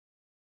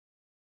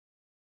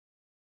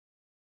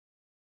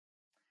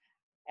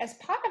As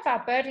part of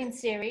our birding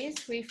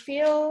series, we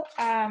feel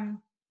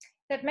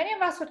that many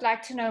of us would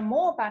like to know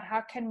more about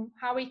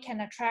how we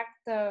can attract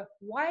the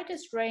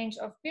widest range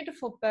of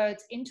beautiful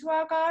birds into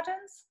our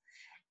gardens,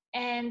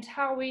 and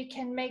how we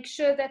can make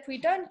sure that we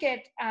don't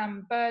get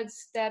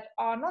birds that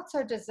are not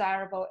so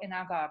desirable in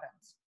our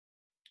gardens.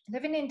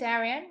 Living in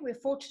Darien, we're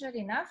fortunate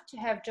enough to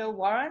have Joe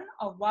Warren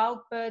of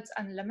Wild Birds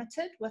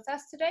Unlimited with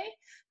us today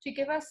to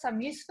give us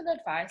some useful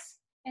advice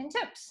and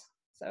tips.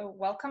 So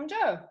welcome,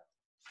 Joe.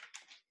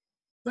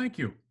 Thank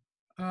you.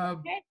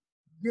 Okay.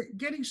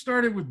 Getting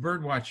started with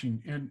bird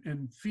watching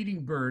and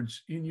feeding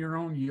birds in your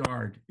own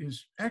yard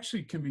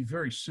can be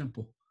very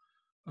simple.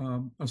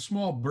 A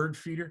small bird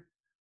feeder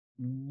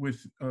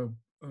with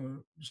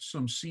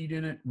some seed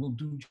in it will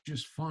do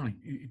just fine.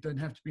 It doesn't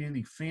have to be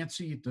anything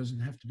fancy. It doesn't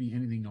have to be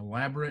anything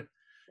elaborate.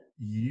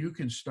 You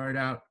can start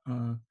out,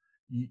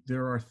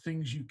 there are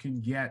things you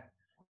can get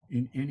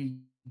in any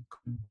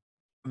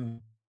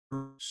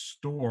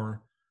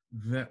store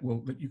that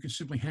you can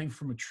simply hang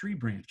from a tree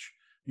branch.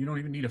 You don't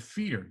even need a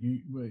feeder.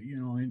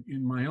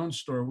 In my own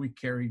store, we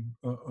carry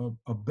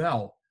a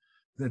bell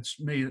that's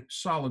made of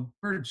solid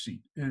bird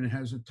seed, and it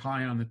has a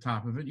tie on the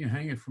top of it. You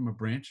hang it from a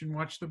branch and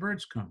watch the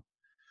birds come.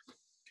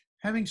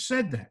 Having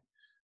said that,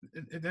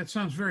 that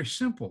sounds very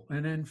simple,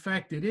 and in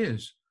fact it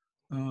is.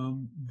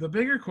 The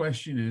bigger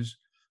question is,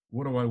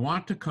 what do I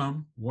want to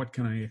come? What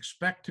can I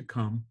expect to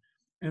come?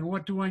 And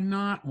what do I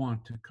not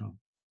want to come?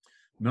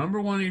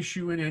 Number one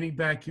issue in any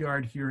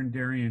backyard here in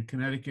Darien,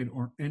 Connecticut,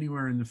 or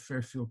anywhere in the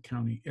Fairfield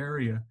County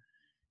area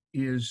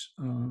is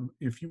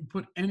if you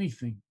put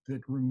anything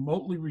that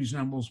remotely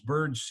resembles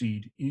bird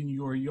seed in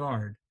your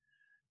yard,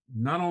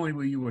 not only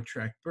will you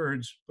attract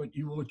birds, but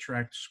you will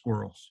attract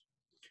squirrels.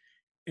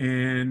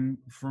 And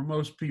for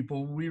most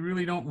people, we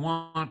really don't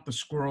want the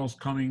squirrels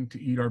coming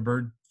to eat our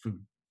bird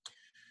food.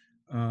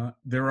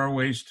 There are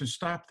ways to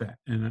stop that,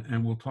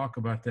 and we'll talk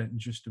about that in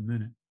just a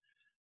minute.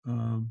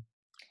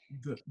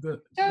 So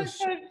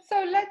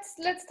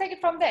let's take it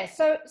from there.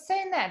 So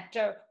saying that,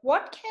 Joe,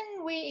 what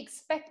can we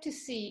expect to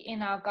see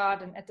in our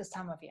garden at this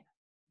time of year?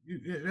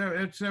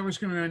 That was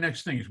going to be my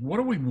next thing, is what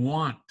do we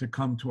want to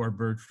come to our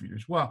bird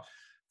feeders? Well,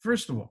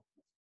 first of all,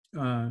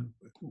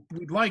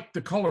 we'd like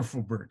the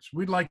colorful birds.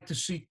 We'd like to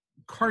see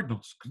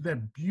cardinals,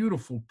 that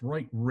beautiful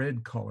bright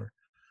red color.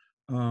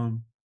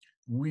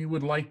 We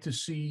would like to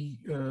see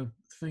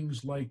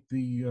things like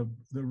the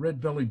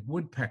red-bellied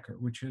woodpecker,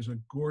 which has a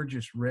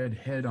gorgeous red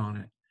head on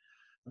it.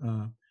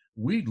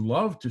 We'd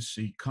love to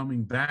see,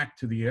 coming back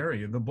to the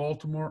area, the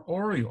Baltimore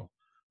oriole,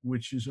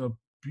 which is a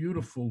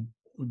beautiful,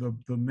 the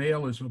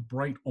male is a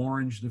bright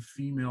orange, the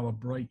female a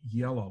bright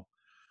yellow.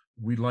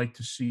 We'd like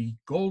to see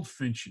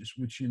goldfinches,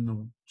 which in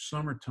the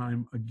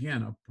summertime,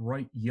 again, a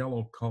bright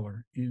yellow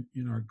color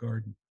in our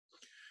garden.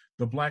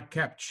 The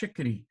black-capped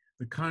chickadee,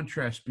 the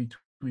contrast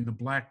between the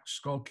black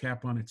skull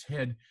cap on its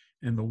head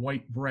and the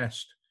white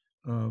breast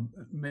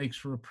makes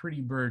for a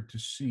pretty bird to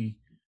see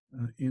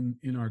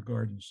in our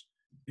gardens.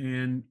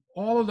 And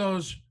all of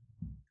those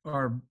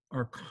are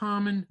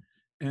common,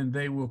 and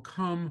they will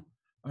come.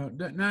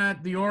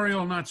 Not the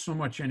oriole, not so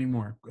much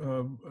anymore,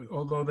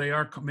 although they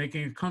are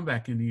making a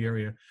comeback in the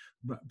area.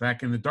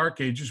 Back in the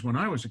dark ages, when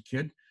I was a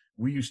kid,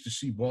 we used to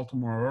see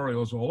Baltimore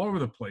orioles all over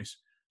the place.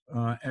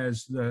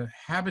 As the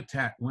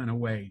habitat went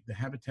away, the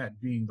habitat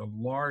being the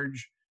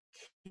large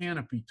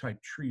canopy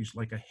type trees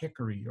like a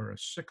hickory or a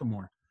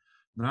sycamore,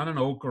 not an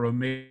oak or a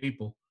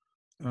maple,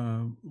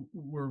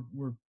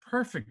 were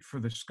perfect for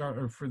the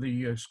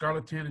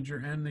scarlet tanager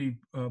and the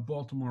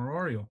Baltimore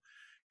oriole.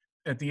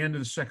 At the end of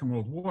the Second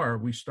World War,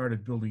 we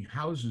started building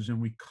houses, and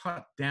we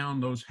cut down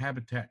those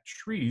habitat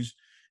trees,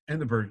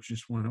 and the birds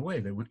just went away.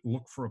 They went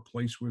look for a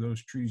place where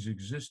those trees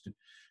existed.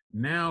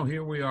 Now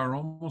here we are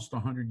almost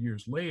 100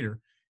 years later,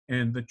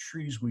 and the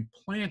trees we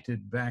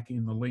planted back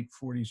in the late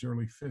 40s,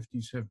 early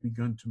 50s have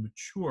begun to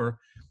mature,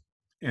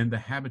 and the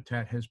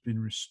habitat has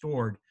been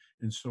restored.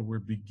 And so we're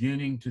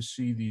beginning to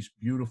see these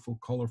beautiful,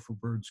 colorful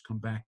birds come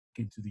back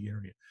into the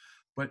area.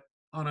 But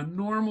on a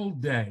normal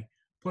day,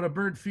 put a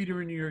bird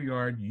feeder in your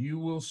yard, you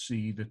will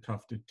see the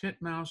tufted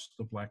titmouse,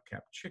 the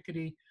black-capped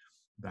chickadee,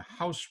 the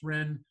house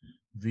wren,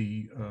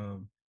 the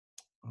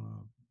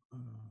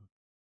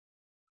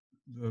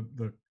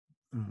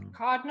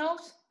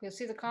cardinals. You'll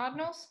see the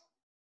cardinals.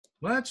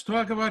 Let's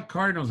talk about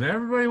cardinals.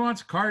 Everybody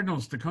wants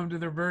cardinals to come to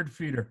their bird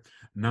feeder.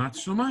 Not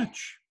so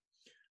much.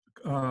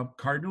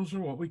 Cardinals are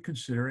what we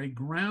consider a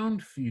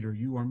ground feeder.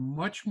 You are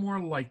much more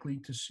likely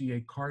to see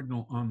a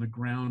cardinal on the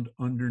ground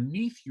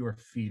underneath your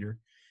feeder,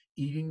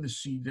 eating the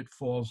seed that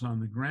falls on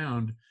the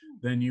ground,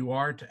 than you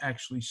are to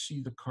actually see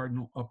the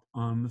cardinal up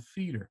on the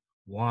feeder.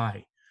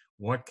 Why?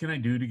 What can I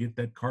do to get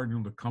that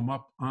cardinal to come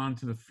up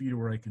onto the feeder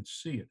where I can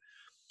see it?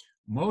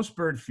 Most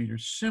bird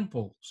feeders,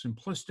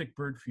 simplistic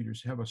bird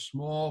feeders, have a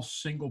small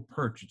single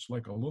perch. It's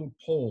like a little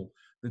pole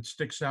that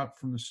sticks out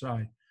from the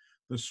side.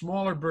 The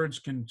smaller birds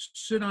can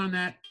sit on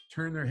that,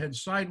 turn their head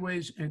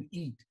sideways, and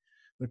eat.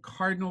 The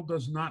cardinal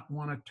does not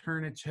want to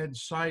turn its head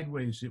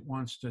sideways. It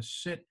wants to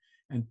sit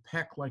and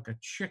peck like a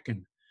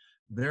chicken.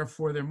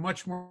 Therefore, they're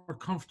much more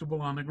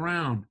comfortable on the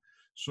ground.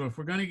 So if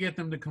we're going to get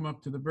them to come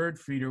up to the bird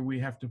feeder, we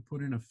have to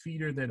put in a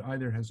feeder that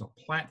either has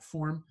a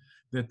platform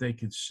that they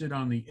can sit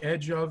on the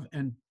edge of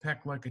and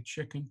peck like a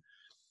chicken,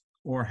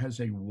 or has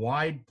a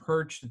wide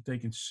perch that they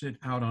can sit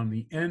out on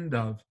the end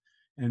of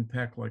and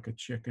peck like a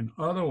chicken.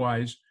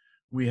 Otherwise,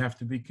 we have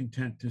to be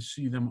content to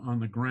see them on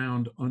the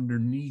ground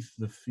underneath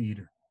the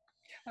feeder.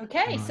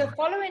 Okay, so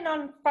following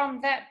on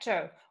from that,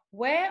 Joe,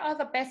 where are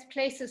the best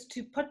places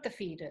to put the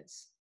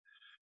feeders?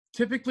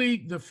 Typically,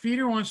 the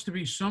feeder wants to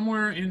be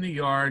somewhere in the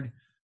yard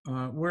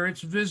where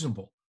it's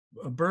visible.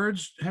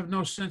 Birds have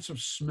no sense of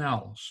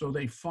smell, so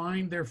they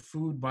find their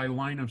food by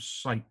line of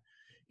sight.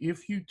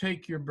 If you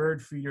take your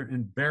bird feeder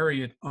and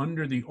bury it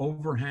under the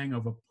overhang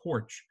of a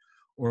porch,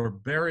 or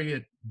bury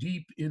it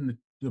deep in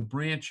the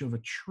branch of a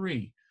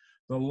tree,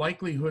 the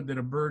likelihood that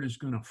a bird is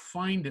going to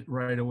find it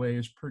right away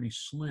is pretty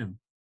slim.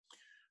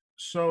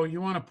 So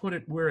you want to put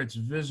it where it's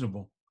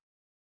visible.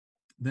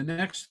 The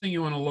next thing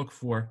you want to look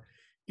for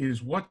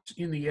is what's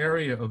in the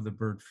area of the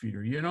bird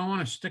feeder. You don't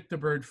want to stick the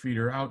bird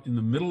feeder out in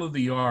the middle of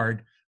the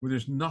yard where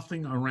there's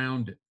nothing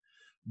around it.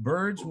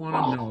 Birds want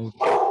to know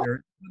that they're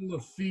in the middle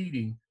of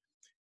feeding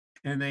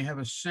and they have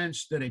a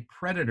sense that a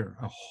predator,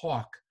 a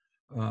hawk,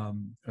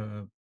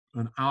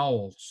 an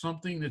owl,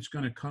 something that's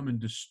going to come and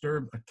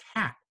disturb a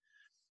cat,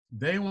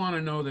 they want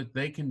to know that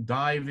they can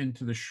dive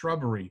into the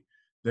shrubbery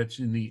that's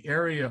in the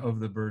area of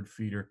the bird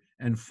feeder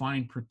and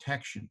find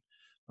protection.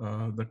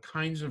 The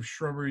kinds of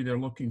shrubbery they're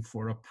looking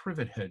for, a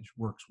privet hedge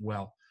works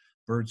well.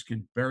 Birds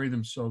can bury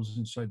themselves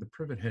inside the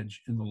privet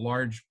hedge and the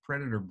large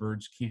predator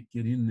birds can't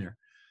get in there.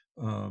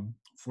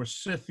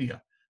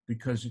 Forsythia,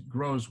 because it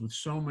grows with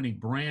so many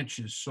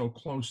branches so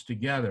close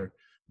together,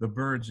 the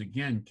birds,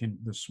 again,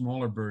 the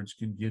smaller birds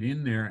can get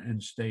in there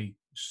and stay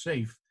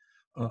safe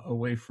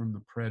away from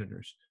the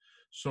predators.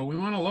 So we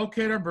want to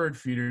locate our bird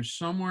feeders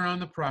somewhere on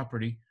the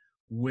property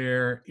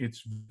where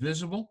it's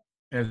visible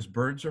as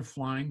birds are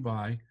flying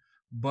by,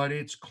 but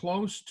it's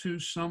close to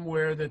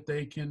somewhere that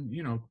they can,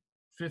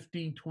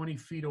 15, 20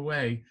 feet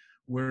away,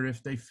 where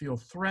if they feel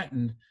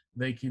threatened,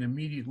 they can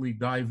immediately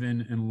dive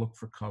in and look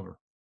for cover.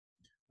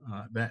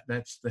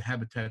 That's the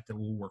habitat that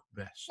will work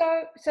best.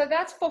 So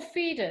that's for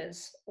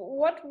feeders.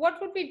 What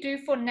would we do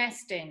for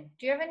nesting?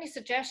 Do you have any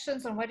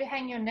suggestions on where to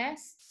hang your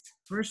nests?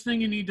 First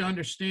thing you need to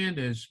understand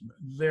is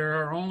there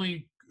are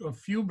only a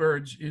few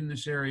birds in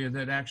this area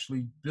that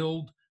actually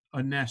build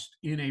a nest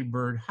in a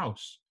bird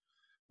house.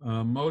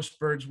 Most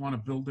birds want to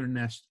build their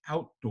nest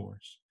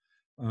outdoors.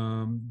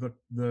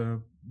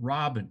 The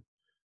robin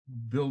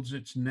builds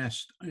its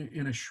nest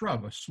in a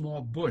shrub, a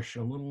small bush,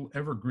 a little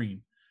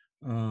evergreen.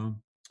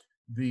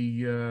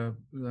 The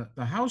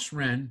house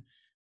wren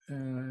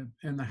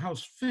and the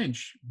house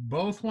finch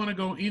both want to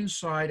go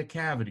inside a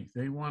cavity.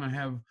 They want to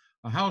have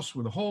a house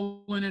with a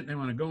hole in it. They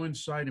want to go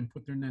inside and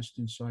put their nest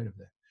inside of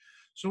that.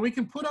 So we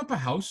can put up a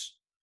house.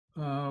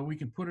 We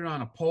can put it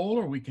on a pole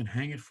or we can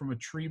hang it from a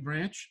tree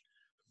branch.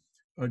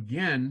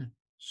 Again,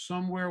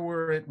 somewhere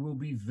where it will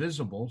be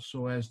visible,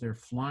 so as they're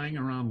flying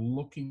around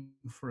looking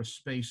for a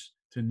space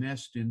to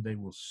nest in, they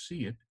will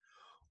see it.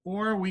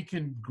 Or we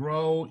can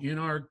grow in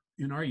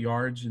our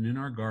yards and in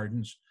our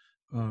gardens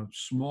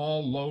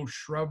small, low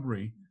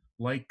shrubbery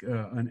like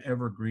an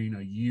evergreen,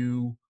 a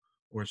yew,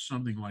 or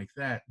something like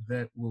that,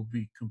 that will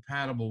be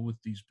compatible with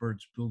these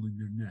birds building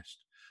their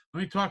nest. Let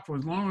me talk, for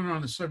as long as we're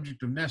on the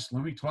subject of nests,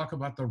 let me talk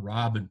about the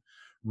robin.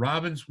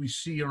 Robins we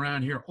see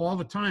around here all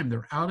the time.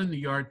 They're out in the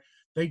yard.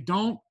 They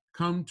don't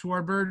come to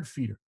our bird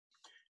feeder.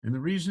 And the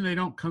reason they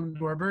don't come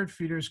to our bird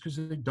feeder is because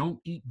they don't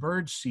eat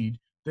bird seed.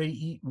 They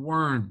eat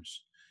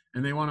worms.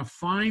 And they want to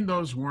find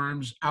those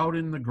worms out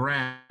in the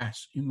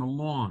grass, in the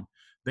lawn.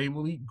 They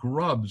will eat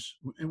grubs,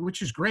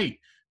 which is great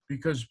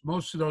because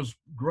most of those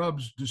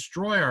grubs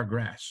destroy our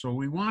grass. So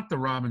we want the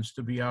robins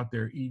to be out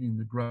there eating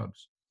the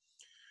grubs.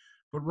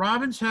 But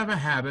robins have a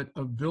habit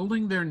of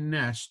building their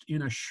nest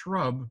in a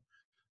shrub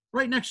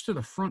right next to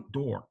the front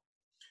door.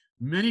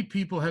 Many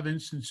people have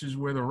instances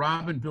where the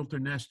robin built their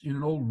nest in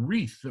an old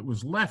wreath that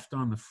was left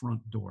on the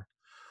front door.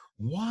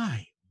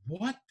 Why?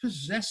 What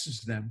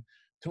possesses them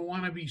to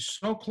want to be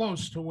so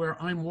close to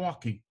where I'm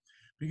walking?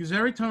 Because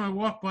every time I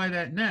walk by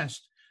that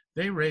nest,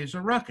 they raise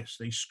a ruckus.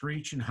 They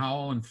screech and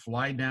howl and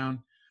fly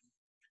down.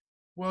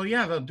 Well,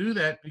 yeah, they'll do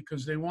that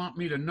because they want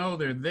me to know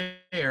they're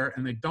there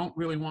and they don't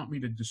really want me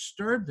to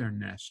disturb their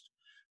nest.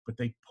 But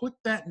they put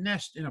that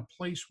nest in a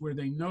place where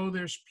they know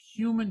there's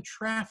human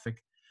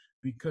traffic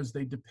because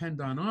they depend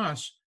on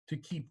us to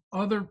keep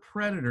other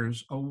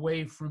predators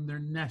away from their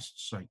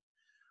nest site.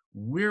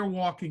 We're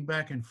walking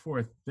back and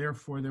forth,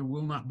 therefore there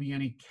will not be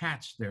any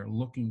cats there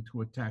looking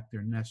to attack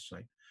their nest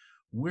site.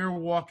 We're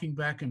walking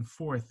back and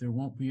forth, there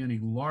won't be any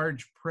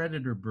large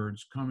predator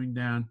birds coming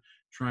down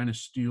trying to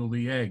steal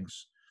the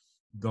eggs.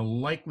 The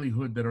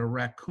likelihood that a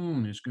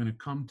raccoon is going to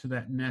come to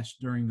that nest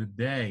during the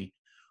day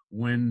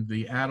when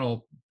the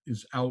adult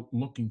is out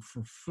looking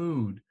for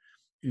food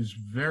is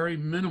very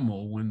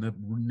minimal when the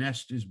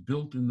nest is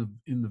built in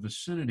the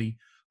vicinity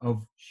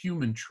of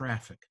human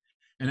traffic.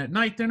 And at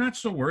night, they're not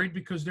so worried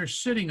because they're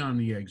sitting on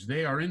the eggs.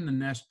 They are in the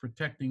nest,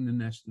 protecting the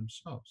nest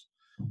themselves.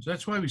 So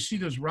that's why we see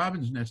those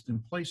robin's nests in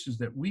places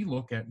that we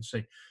look at and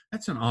say,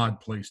 that's an odd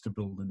place to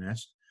build a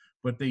nest,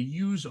 but they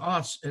use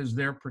us as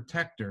their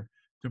protector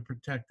to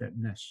protect that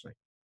nest site.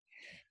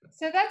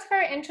 So that's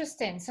very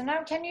interesting. So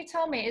now can you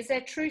tell me, is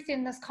there truth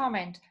in this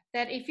comment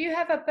that if you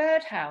have a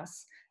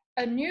birdhouse,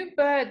 a new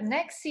bird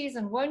next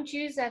season won't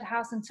use that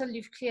house until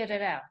you've cleared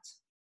it out?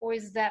 Or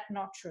is that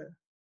not true?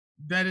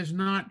 That is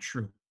not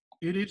true.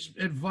 It is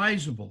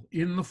advisable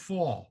in the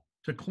fall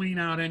to clean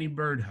out any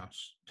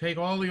birdhouse. Take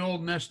all the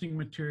old nesting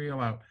material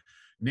out.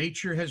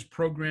 Nature has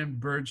programmed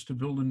birds to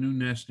build a new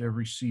nest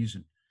every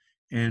season,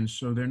 and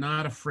so they're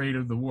not afraid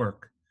of the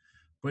work.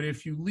 But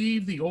if you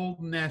leave the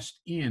old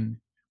nest in,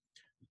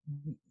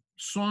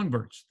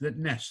 songbirds that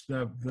nest,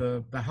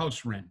 the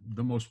house wren,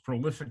 the most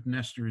prolific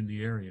nester in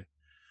the area,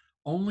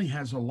 only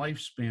has a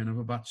lifespan of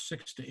about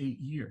 6 to 8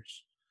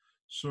 years.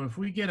 So if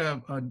we get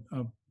a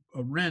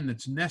wren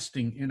that's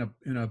nesting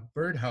in a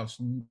birdhouse,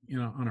 on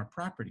our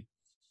property,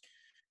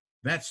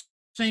 that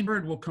same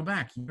bird will come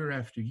back year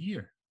after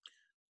year,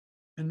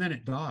 and then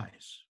it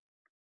dies,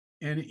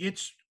 and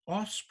its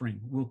offspring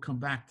will come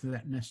back to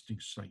that nesting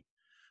site.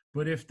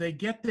 But if they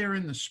get there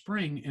in the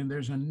spring and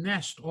there's a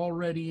nest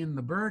already in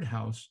the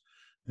birdhouse,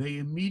 they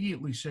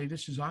immediately say,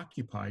 this is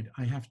occupied,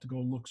 I have to go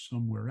look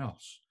somewhere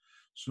else.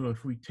 So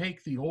if we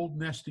take the old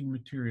nesting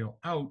material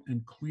out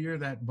and clear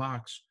that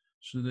box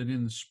so that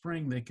in the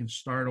spring they can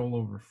start all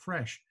over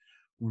fresh,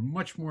 we're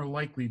much more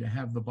likely to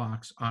have the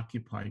box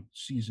occupied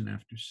season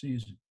after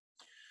season.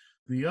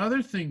 The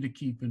other thing to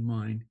keep in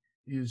mind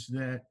is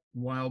that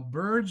while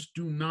birds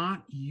do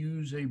not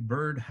use a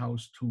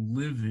birdhouse to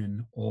live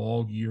in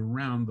all year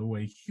round the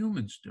way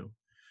humans do,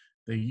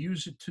 they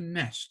use it to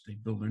nest. They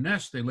build their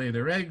nest, they lay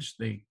their eggs,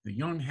 the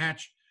young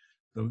hatch,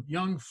 the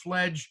young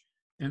fledge,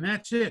 and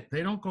that's it.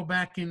 They don't go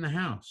back in the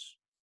house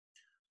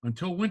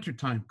until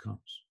wintertime comes.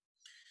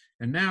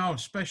 And now,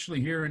 especially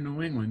here in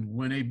New England,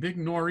 when a big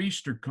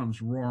nor'easter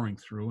comes roaring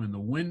through and the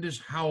wind is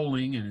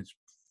howling and it's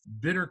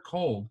bitter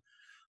cold,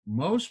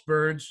 most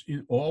birds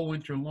all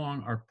winter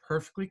long are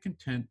perfectly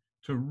content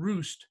to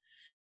roost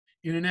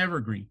in an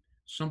evergreen,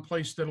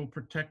 someplace that'll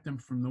protect them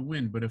from the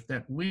wind. But if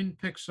that wind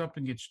picks up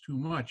and gets too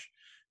much,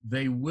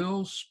 they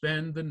will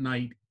spend the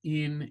night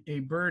in a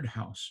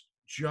birdhouse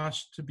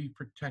just to be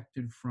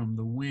protected from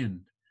the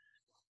wind.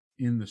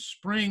 In the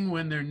spring,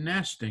 when they're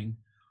nesting,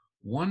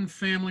 one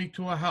family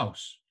to a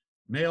house,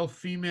 male,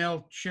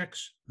 female,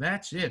 chicks,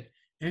 that's it.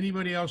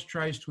 Anybody else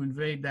tries to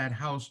invade that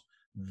house,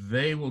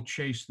 they will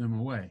chase them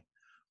away.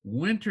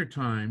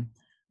 Wintertime,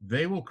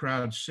 they will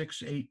crowd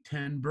 6, 8,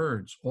 10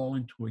 birds all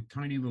into a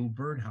tiny little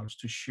birdhouse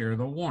to share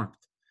the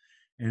warmth.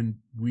 And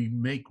we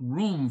make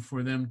room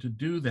for them to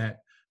do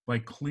that by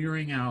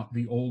clearing out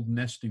the old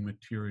nesting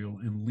material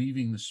and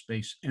leaving the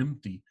space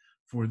empty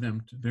for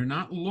them. They're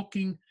not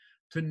looking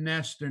to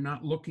nest. They're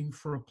not looking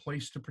for a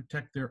place to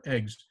protect their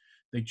eggs.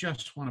 They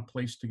just want a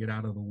place to get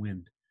out of the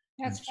wind.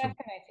 That's so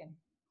fascinating.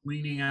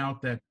 Cleaning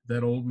out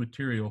that old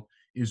material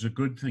is a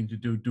good thing to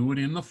do. Do it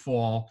in the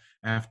fall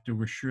after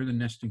we're sure the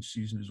nesting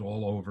season is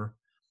all over,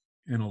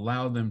 and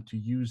allow them to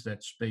use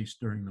that space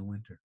during the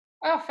winter.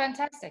 Oh,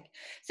 fantastic.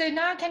 So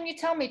now can you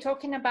tell me,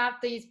 talking about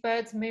these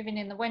birds moving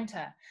in the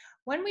winter,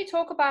 when we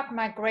talk about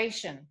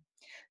migration,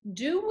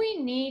 do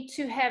we need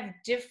to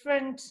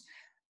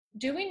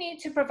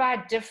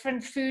provide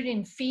different food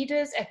in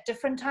feeders at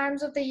different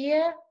times of the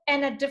year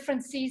and at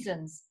different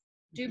seasons?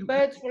 Do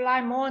birds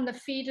rely more on the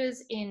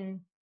feeders in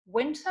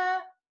winter,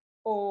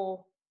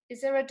 or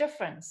is there a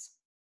difference?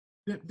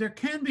 There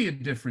can be a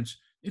difference.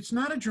 It's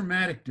not a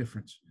dramatic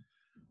difference.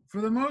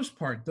 For the most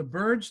part, the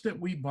birds that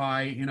we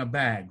buy in a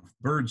bag,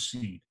 bird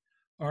seed,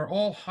 are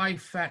all high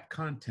fat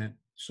content.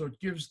 So it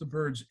gives the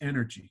birds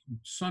energy.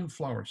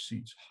 Sunflower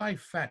seeds, high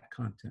fat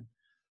content.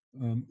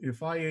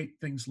 If I ate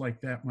things like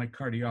that, my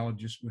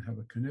cardiologist would have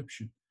a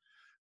conniption.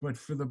 But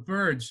for the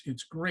birds,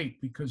 it's great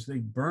because they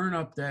burn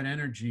up that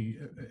energy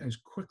as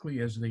quickly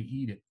as they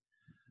eat it.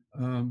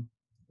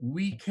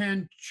 We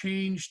can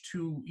change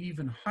to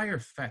even higher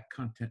fat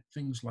content,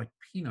 things like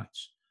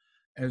peanuts,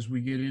 as we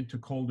get into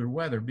colder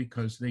weather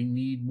because they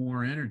need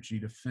more energy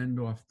to fend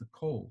off the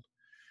cold.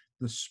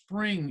 The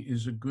spring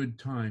is a good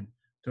time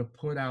to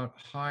put out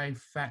high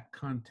fat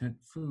content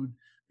food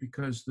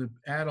because the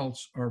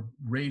adults are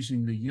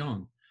raising the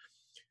young.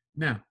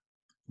 Now,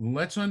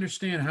 let's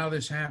understand how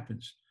this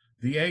happens.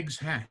 The eggs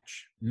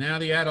hatch. Now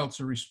the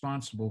adults are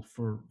responsible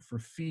for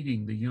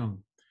feeding the young.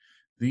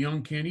 The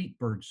young can't eat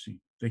birdseed.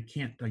 They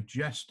can't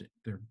digest it.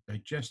 Their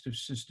digestive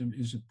system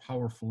isn't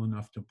powerful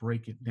enough to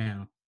break it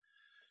down.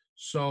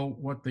 So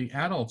what the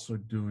adults are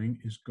doing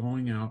is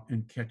going out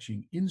and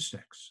catching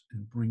insects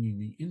and bringing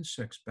the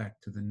insects back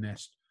to the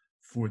nest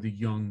for the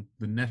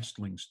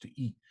nestlings to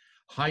eat.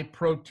 High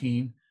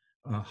protein,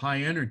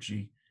 high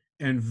energy,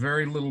 and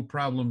very little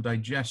problem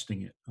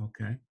digesting it,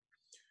 okay?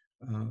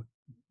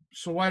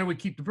 So why do we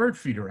keep the bird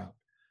feeder out?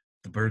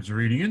 The birds are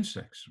eating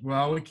insects.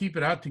 Well, we keep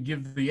it out to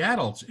give the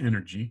adults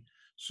energy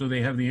so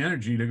they have the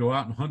energy to go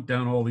out and hunt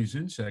down all these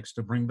insects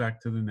to bring back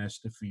to the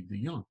nest to feed the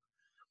young.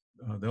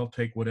 They'll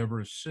take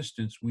whatever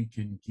assistance we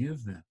can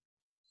give them.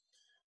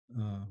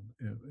 uh,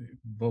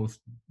 both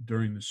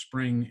during the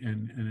spring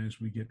and as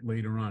we get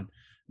later on.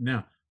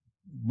 Now,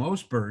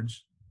 most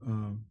birds,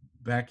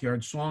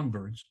 backyard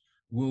songbirds,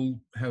 will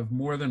have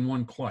more than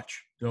one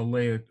clutch. They'll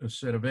lay a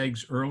set of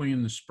eggs early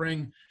in the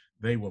spring.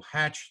 They will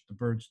hatch.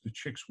 The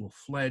chicks will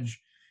fledge,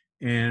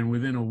 and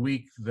within a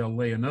week they'll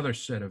lay another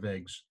set of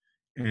eggs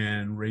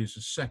and raise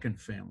a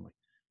second family.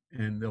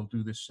 And they'll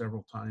do this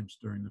several times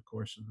during the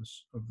course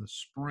of the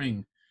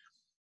spring.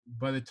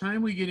 By the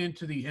time we get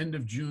into the end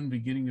of June,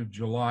 beginning of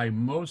July,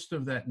 most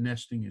of that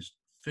nesting is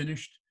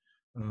finished.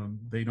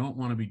 They don't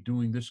want to be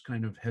doing this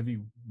kind of heavy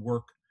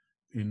work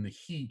in the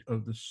heat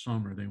of the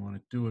summer. They want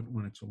to do it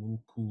when it's a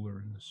little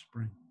cooler in the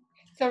spring.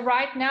 So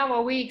right now,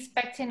 are we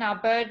expecting our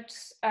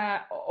birds,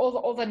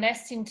 all the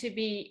nesting to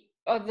be,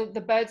 or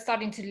the birds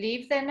starting to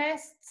leave their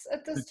nests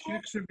at The this time?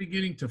 chicks are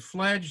beginning to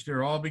fledge.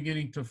 They're all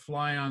beginning to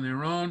fly on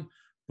their own.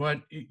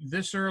 But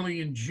this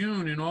early in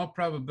June, in all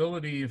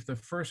probability, if the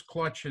first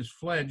clutch has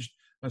fledged,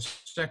 a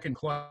second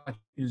clutch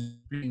is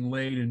being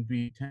laid and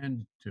being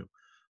tended to.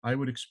 I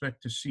would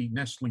expect to see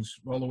nestlings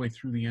all the way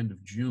through the end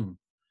of June.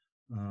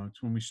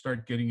 It's when we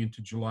start getting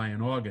into July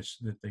and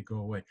August that they go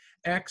away.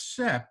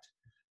 Except,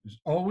 there's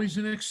always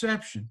an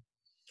exception,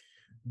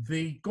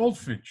 the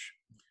goldfinch.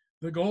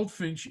 The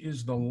goldfinch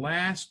is the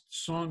last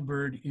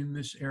songbird in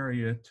this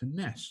area to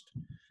nest.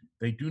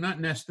 They do not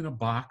nest in a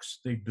box.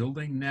 They build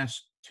a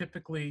nest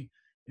typically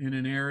in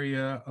an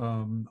area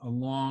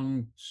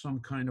along some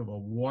kind of a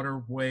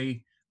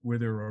waterway where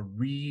there are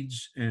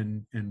reeds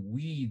and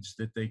weeds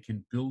that they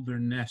can build their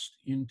nest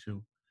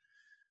into.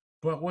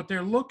 But what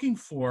they're looking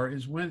for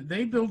is when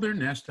they build their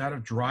nest out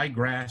of dry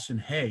grass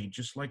and hay,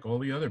 just like all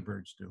the other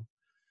birds do.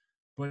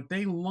 But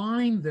they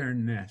line their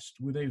nest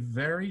with a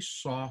very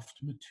soft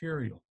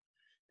material.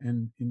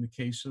 And in the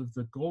case of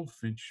the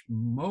goldfinch,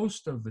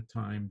 most of the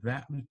time,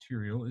 that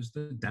material is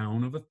the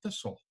down of a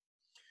thistle.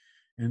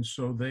 And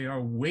so they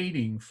are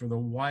waiting for the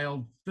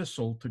wild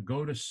thistle to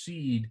go to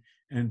seed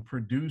and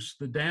produce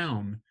the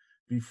down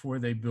before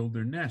they build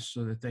their nest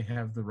so that they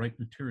have the right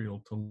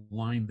material to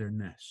line their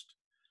nest.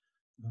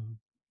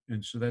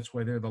 And so that's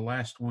why they're the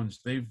last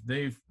ones.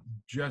 They've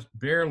just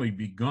barely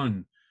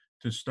begun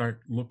to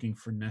start looking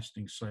for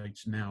nesting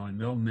sites now, and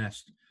they'll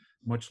nest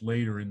much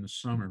later in the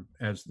summer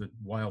as the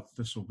wild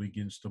thistle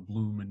begins to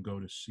bloom and go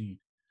to seed.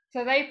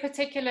 So they're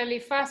particularly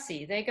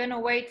fussy. They're going to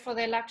wait for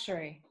their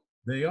luxury.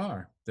 They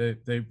are.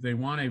 They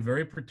want a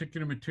very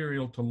particular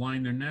material to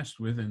line their nest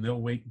with, and they'll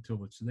wait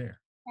until it's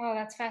there. Oh,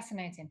 that's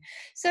fascinating.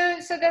 So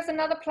there's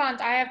another plant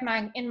I have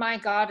in my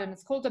garden.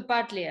 It's called the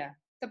buddleia,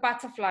 the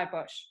butterfly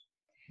bush.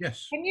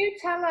 Yes. Can you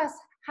tell us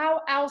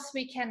how else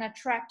we can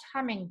attract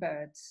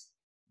hummingbirds?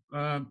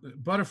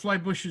 Butterfly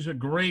bush is a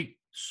great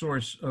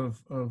source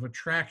of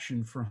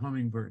attraction for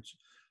hummingbirds.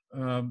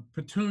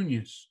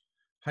 Petunias,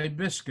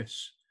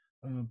 hibiscus.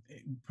 Uh,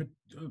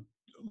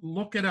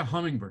 Look at a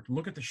hummingbird.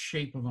 Look at the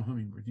shape of a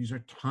hummingbird. These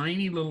are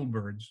tiny little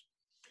birds,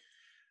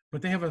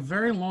 but they have a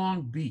very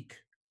long beak.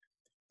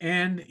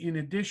 And in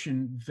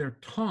addition, their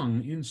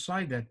tongue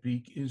inside that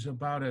beak is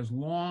about as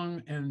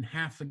long and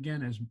half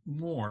again as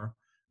more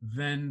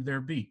than their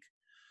beak.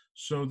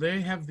 So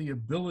they have the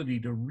ability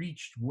to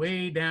reach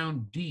way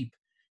down deep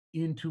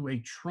into a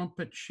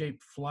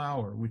trumpet-shaped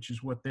flower, which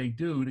is what they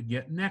do to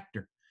get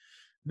nectar.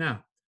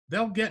 Now,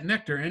 they'll get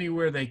nectar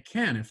anywhere they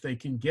can. If they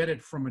can get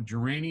it from a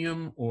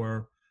geranium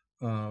or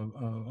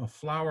a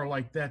flower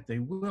like that, they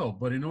will.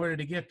 But in order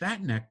to get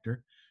that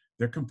nectar,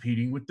 they're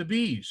competing with the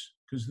bees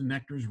because the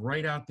nectar is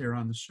right out there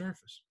on the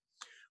surface.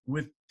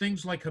 With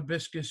things like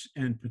hibiscus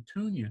and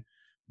petunia,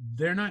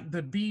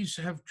 the bees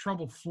have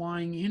trouble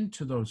flying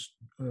into those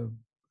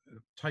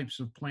types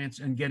of plants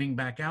and getting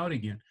back out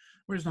again.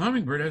 Whereas the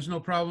hummingbird has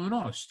no problem at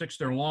all. It sticks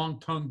their long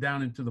tongue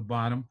down into the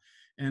bottom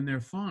and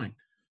they're fine.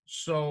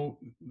 So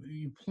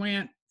you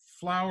plant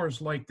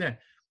flowers like that.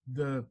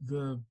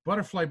 The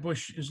butterfly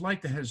bush is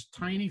like that, has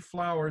tiny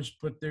flowers,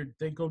 but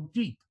they go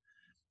deep.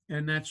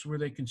 And that's where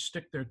they can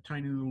stick their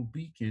tiny little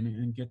beak in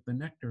and get the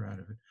nectar out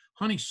of it.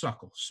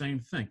 Honeysuckle, same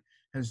thing,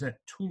 has that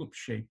tulip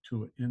shape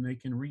to it, and they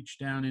can reach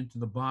down into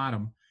the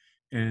bottom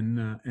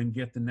and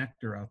get the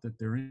nectar out that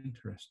they're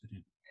interested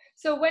in.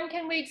 So when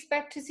can we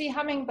expect to see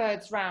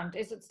hummingbirds round?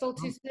 Is it still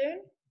too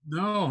soon?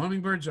 No,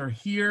 hummingbirds are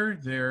here.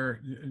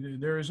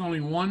 There is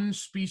only one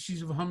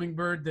species of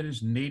hummingbird that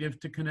is native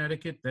to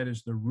Connecticut. That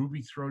is the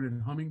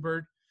ruby-throated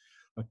hummingbird.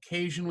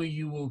 Occasionally,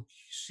 you will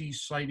see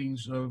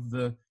sightings of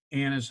the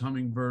Anna's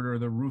hummingbird or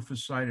the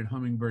rufous-sided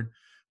hummingbird,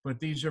 but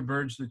these are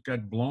birds that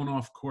got blown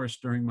off course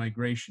during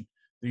migration.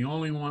 The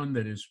only one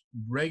that is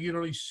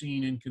regularly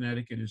seen in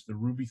Connecticut is the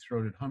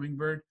ruby-throated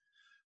hummingbird.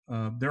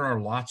 There are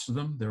lots of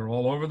them. They're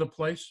all over the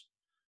place.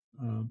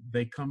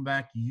 They come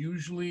back.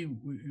 Usually,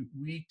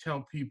 we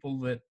tell people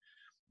that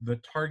the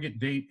target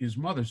date is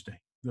Mother's Day,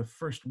 the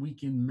first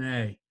week in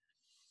May.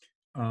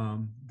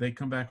 They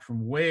come back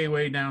from way,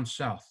 way down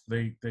south.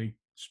 They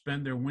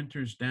spend their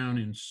winters down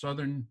in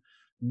southern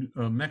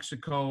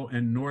Mexico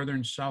and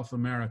northern South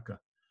America.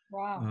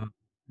 Wow.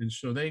 And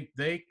so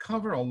they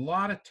cover a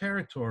lot of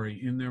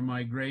territory in their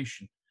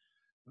migration.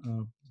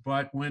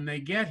 But when they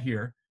get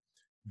here,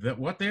 that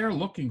what they are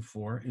looking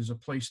for is a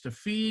place to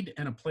feed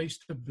and a place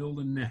to build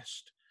a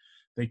nest.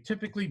 They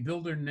typically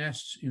build their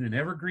nests in an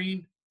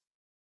evergreen,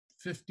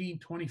 15,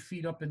 20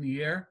 feet up in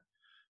the air,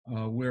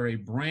 where a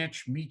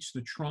branch meets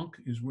the trunk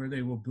is where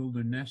they will build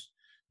their nest.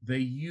 They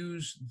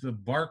use the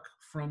bark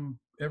from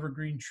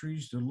evergreen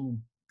trees, the little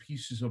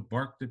pieces of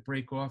bark that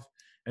break off,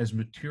 as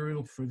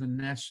material for the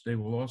nest. They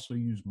will also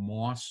use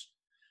moss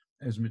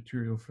as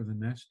material for the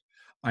nest.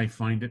 I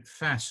find it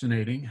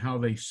fascinating how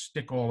they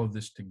stick all of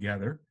this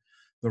together.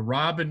 The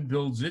robin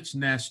builds its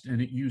nest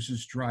and it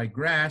uses dry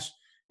grass,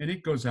 and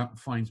it goes out and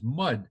finds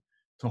mud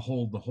to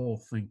hold the whole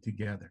thing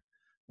together.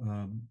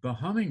 The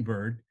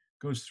hummingbird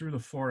goes through the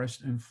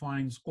forest and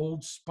finds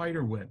old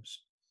spider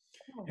webs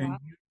Oh, and wow.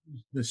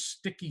 uses the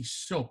sticky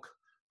silk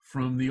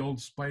from the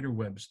old spider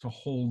webs to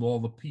hold all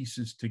the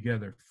pieces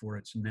together for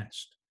its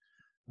nest,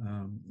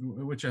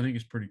 which I think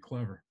is pretty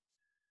clever.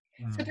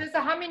 So Um, does the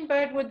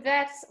hummingbird, would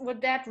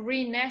that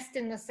re-nest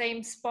in the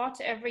same spot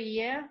every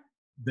year?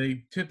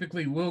 they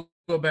typically will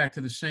go back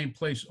to the same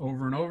place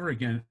over and over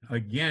again.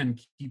 Again,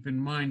 keep in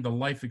mind the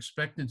life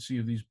expectancy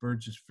of these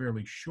birds is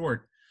fairly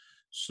short.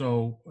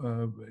 So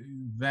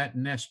that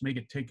nest may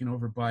get taken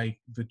over by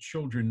the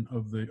children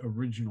of the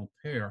original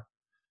pair.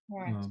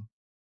 Right. Um,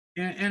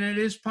 and it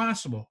is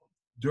possible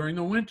during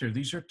the winter.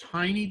 These are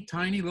tiny,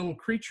 tiny little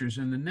creatures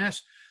in the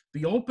nest.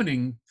 The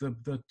opening,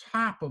 the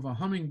top of a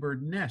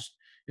hummingbird nest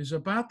is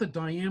about the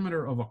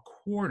diameter of a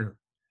quarter.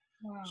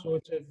 Wow. So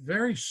it's a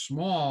very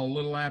small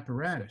little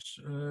apparatus.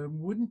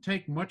 Wouldn't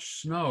take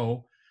much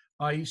snow,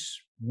 ice,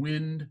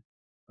 wind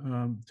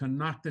to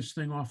knock this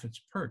thing off its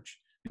perch,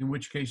 in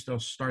which case they'll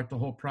start the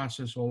whole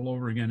process all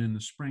over again in the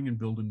spring and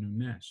build a new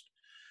nest.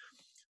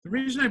 The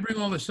reason I bring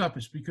all this up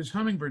is because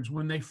hummingbirds,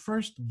 when they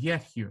first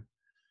get here,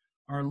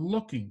 are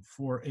looking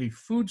for a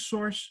food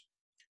source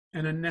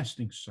and a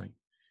nesting site.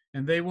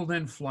 And they will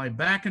then fly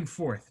back and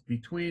forth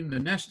between the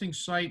nesting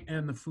site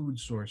and the food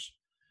source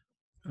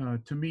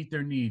to meet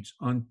their needs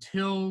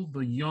until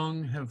the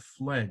young have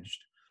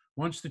fledged.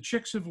 Once the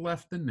chicks have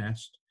left the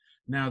nest,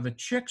 now the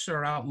chicks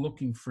are out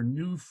looking for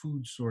new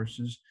food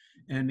sources,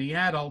 and the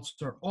adults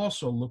are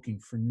also looking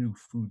for new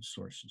food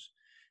sources.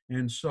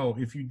 And so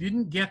if you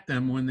didn't get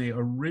them when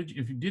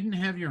if you didn't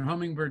have your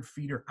hummingbird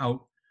feeder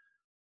out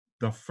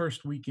the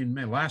first week in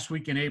May, last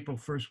week in April,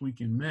 first week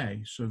in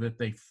May, so that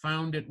they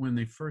found it when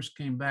they first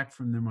came back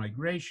from their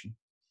migration,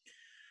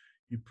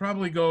 you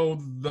probably go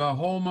the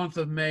whole month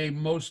of May,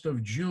 most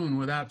of June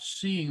without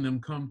seeing them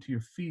come to your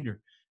feeder.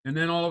 And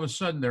then all of a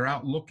sudden they're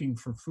out looking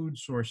for food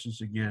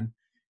sources again.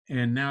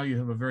 And now you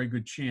have a very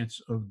good chance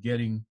of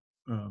getting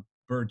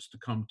birds to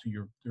come to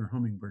your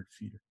hummingbird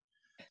feeder.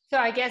 So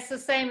I guess the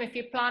same if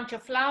you plant your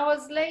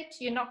flowers late,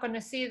 you're not going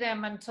to see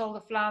them until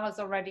the flowers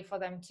are ready for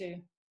them too.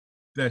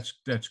 That's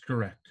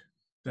correct.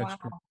 That's Wow.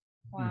 correct.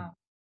 Yeah. Wow.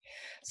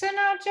 So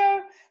now,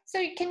 Joe, so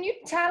can you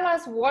tell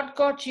us what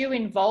got you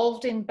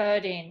involved in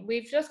birding?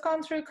 We've just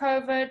gone through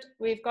COVID.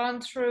 We've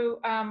gone through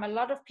a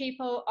lot of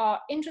people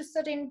are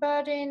interested in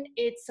birding.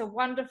 It's a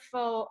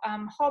wonderful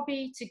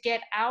hobby to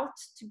get out,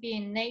 to be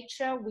in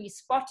nature. We're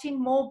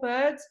spotting more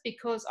birds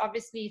because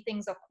obviously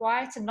things are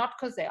quiet and not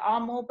because there are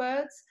more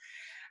birds.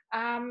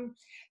 Um,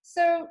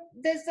 so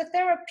there's the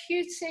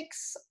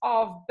therapeutics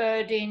of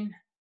birding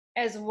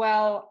as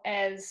well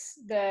as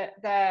the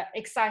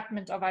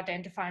excitement of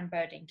identifying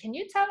birding. Can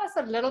you tell us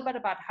a little bit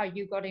about how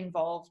you got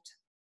involved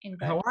in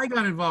birding? How I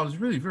got involved is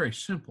really very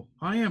simple.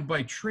 I am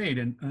by trade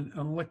an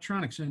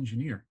electronics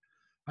engineer.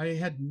 I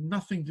had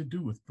nothing to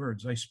do with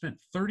birds. I spent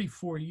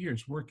 34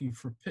 years working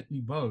for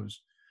Pitney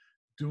Bowes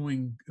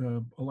doing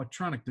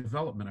electronic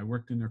development. I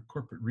worked in their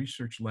corporate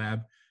research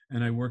lab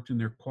and I worked in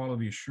their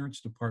quality assurance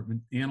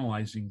department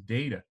analyzing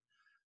data.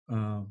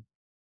 Um,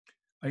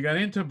 I got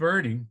into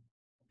birding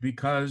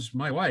because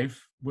my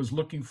wife was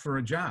looking for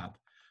a job.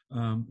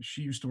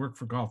 She used to work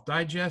for Golf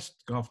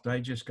Digest. Golf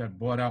Digest got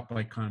bought out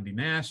by Condé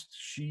Nast.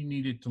 She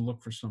needed to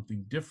look for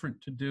something different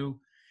to do.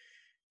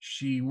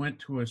 She went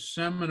to a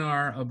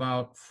seminar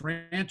about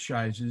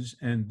franchises,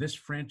 and this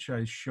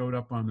franchise showed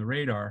up on the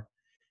radar,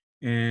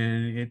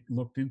 and it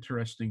looked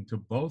interesting to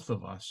both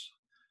of us.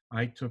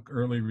 I took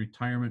early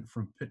retirement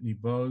from Pitney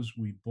Bowes.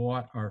 We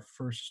bought our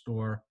first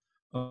store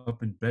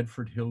up in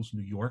Bedford Hills,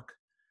 New York,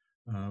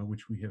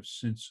 which we have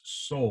since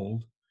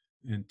sold.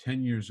 And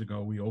 10 years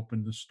ago, we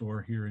opened the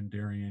store here in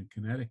Darien,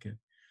 Connecticut.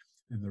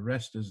 And the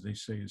rest, as they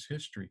say, is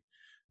history.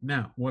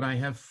 Now, what I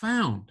have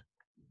found,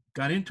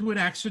 got into it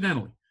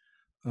accidentally,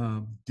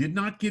 did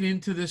not get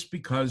into this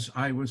because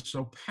I was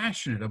so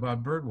passionate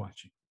about bird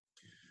watching.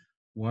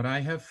 What I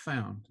have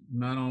found,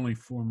 not only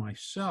for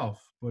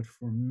myself, but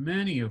for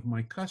many of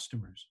my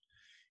customers,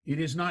 it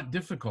is not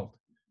difficult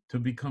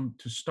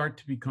to start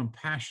to become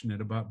passionate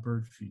about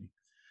bird feeding.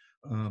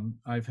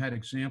 I've had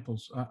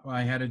examples.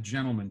 I had a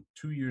gentleman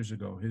 2 years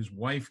ago. His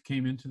wife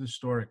came into the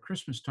store at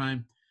Christmas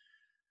time,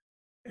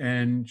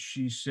 and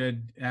she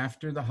said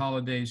after the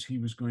holidays, he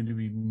was going to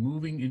be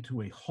moving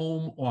into a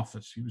home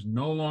office. He was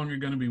no longer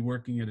going to be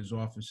working at his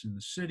office in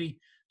the city.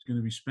 He's going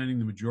to be spending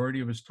the majority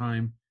of his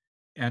time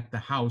at the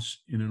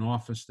house in an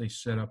office they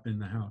set up in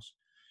the house.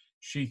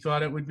 she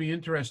thought it would be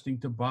interesting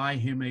to buy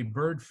him a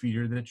bird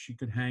feeder that she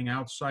could hang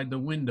outside the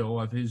window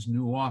of his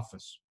new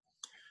office.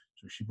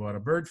 So she bought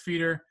a bird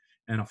feeder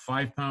and a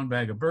 5-pound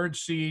bag of bird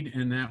seed,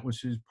 and that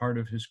was his part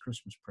of his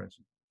Christmas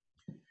present.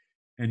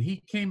 And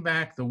he came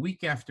back the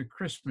week after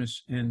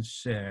Christmas and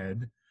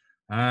said,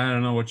 I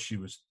don't know what she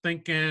was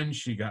thinking.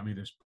 She got me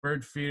this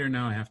bird feeder.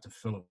 Now I have to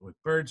fill it with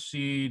bird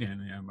seed,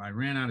 and I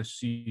ran out of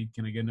seed.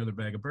 Can I get another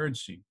bag of bird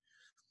seed?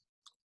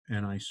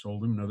 And I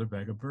sold him another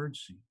bag of bird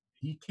seed.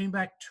 He came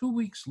back 2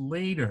 weeks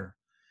later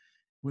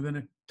with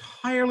an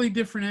entirely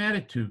different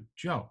attitude.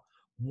 Joe,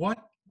 what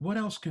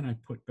else can I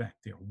put back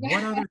there?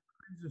 What other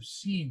kinds of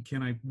seed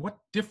what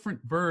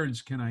different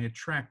birds can I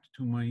attract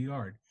to my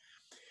yard?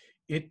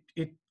 It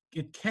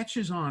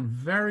catches on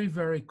very,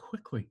 very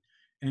quickly.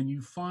 And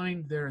you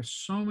find there are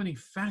so many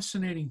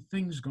fascinating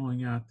things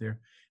going out there,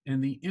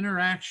 and the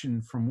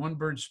interaction from one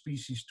bird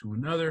species to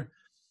another,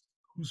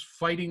 who's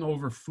fighting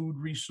over food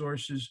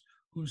resources,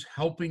 who's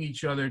helping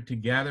each other to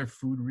gather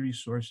food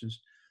resources.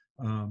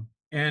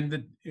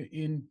 And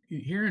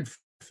here in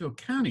Fairfield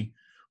County,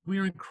 we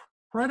are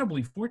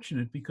incredibly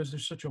fortunate because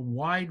there's such a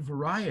wide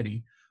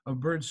variety of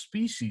bird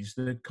species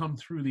that come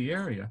through the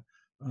area.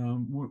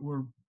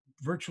 We're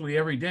virtually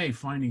every day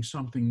finding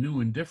something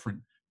new and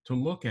different to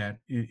look at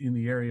in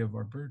the area of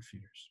our bird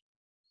feeders.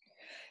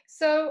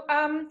 So,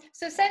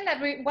 saying that,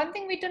 one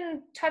thing we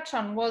didn't touch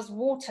on was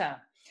water.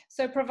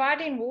 So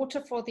providing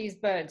water for these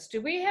birds.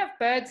 Do we have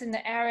birds in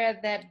the area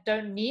that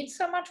don't need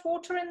so much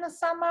water in the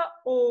summer,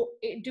 or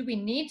do we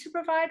need to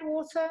provide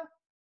water?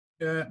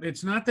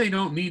 It's not they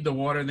don't need the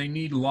water, they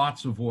need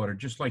lots of water,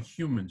 just like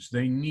humans.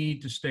 They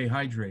need to stay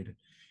hydrated.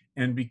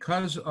 And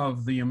because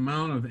of the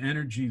amount of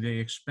energy they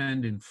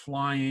expend in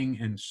flying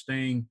and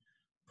staying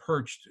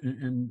perched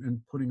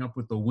and putting up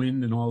with the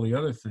wind and all the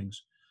other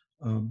things,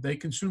 they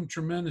consume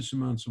tremendous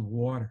amounts of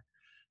water.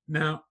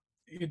 Now,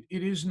 it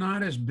is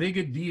not as big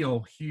a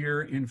deal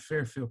here in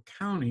Fairfield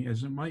County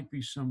as it might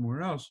be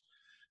somewhere else,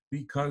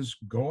 because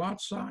go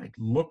outside,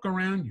 look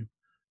around you.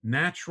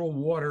 Natural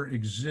water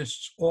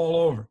exists all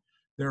over.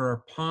 There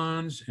are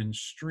ponds and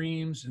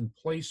streams and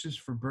places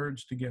for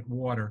birds to get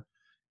water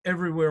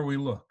everywhere we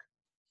look.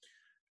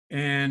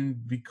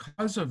 And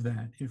because of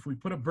that, if we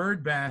put a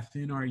bird bath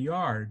in our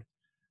yard,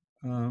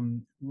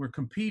 we're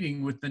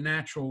competing with the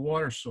natural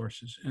water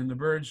sources, and the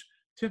birds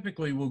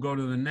typically will go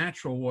to the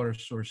natural water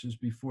sources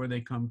before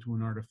they come to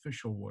an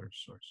artificial water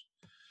source.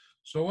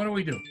 So what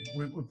do?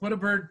 We put a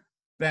bird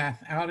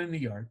bath out in the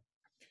yard,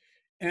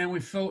 and we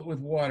fill it with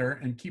water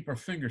and keep our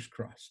fingers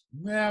crossed.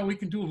 Well, we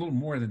can do a little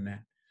more than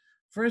that.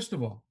 First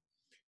of all,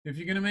 if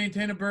you're going to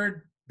maintain a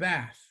bird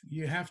bath,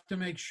 you have to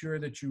make sure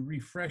that you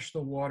refresh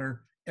the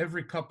water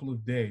every couple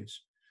of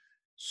days.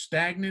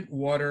 Stagnant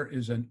water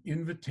is an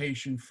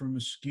invitation for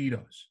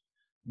mosquitoes.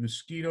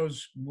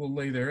 Mosquitoes will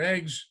lay their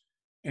eggs,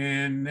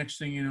 and next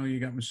thing you know, you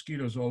got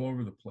mosquitoes all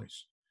over the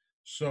place.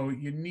 So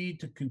you need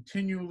to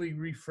continually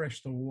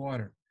refresh the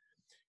water.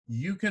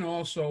 You can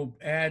also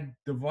add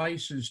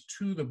devices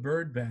to the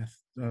bird bath.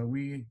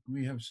 We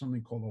have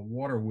something called a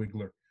water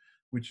wiggler,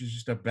 which is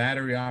just a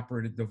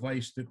battery-operated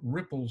device that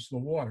ripples the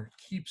water,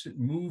 keeps it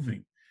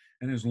moving.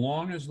 And as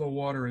long as the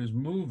water is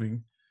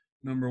moving,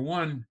 number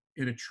one,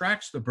 it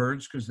attracts the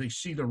birds because they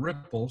see the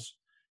ripples.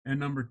 And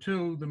number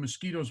two, the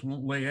mosquitoes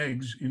won't lay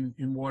eggs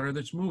in water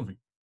that's moving.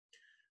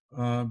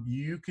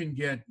 You can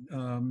get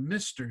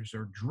misters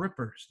or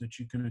drippers that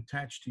you can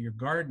attach to your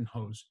garden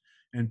hose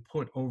and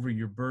put over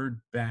your bird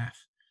bath.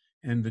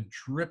 And the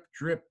drip,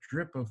 drip,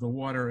 drip of the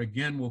water,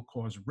 again, will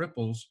cause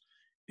ripples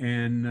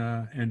and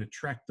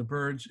attract the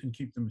birds and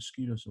keep the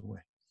mosquitoes away.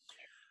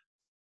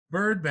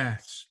 Bird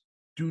baths.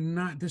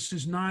 This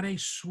is not a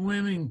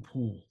swimming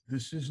pool.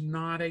 This is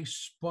not a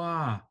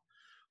spa.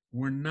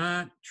 We're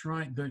not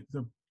trying,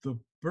 the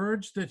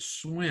birds that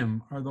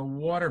swim are the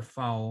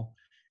waterfowl,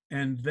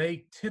 and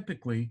they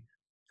typically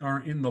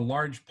are in the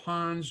large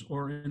ponds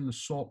or in the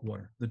salt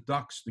water. The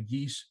ducks, the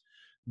geese,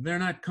 they're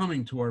not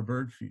coming to our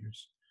bird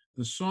feeders.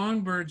 The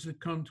songbirds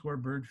that come to our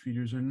bird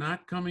feeders are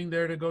not coming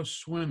there to go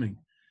swimming.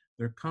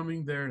 They're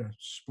coming there to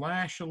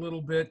splash a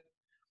little bit,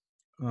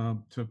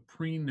 to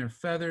preen their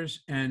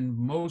feathers, and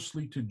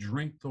mostly to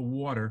drink the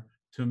water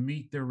to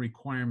meet their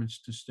requirements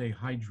to stay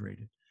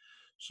hydrated.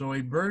 So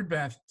a bird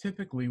bath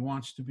typically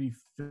wants to be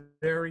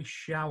very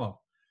shallow.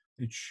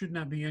 It should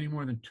not be any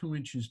more than 2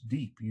 inches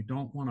deep. You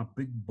don't want a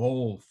big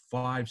bowl,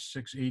 5,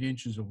 6, 8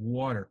 inches of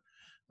water.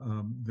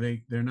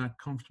 They're not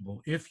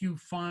comfortable. If you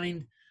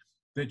find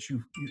that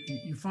you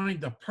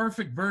find the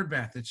perfect bird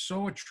bath, it's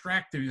so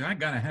attractive, I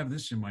gotta have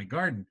this in my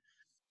garden,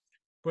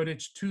 but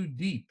it's too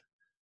deep,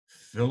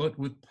 fill it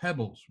with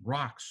pebbles,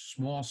 rocks,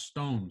 small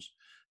stones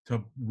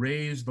to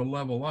raise the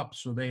level up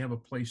so they have a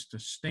place to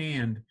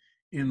stand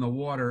in the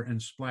water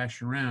and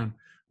splash around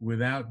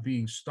without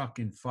being stuck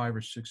in 5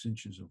 or 6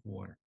 inches of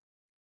water.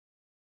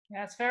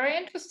 That's very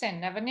interesting.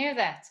 Never knew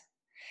that.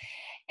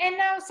 And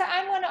now, so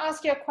I'm going to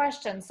ask you a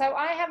question. So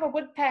I have a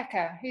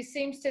woodpecker who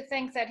seems to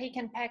think that he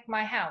can peck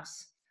my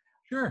house.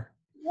 Sure.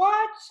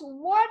 What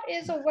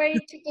is a way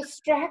to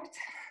distract?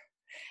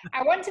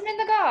 I want him in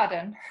the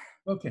garden.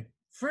 Okay.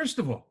 First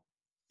of all,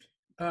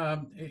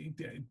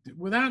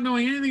 without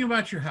knowing anything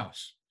about your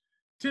house,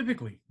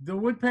 typically the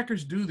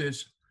woodpeckers do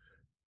this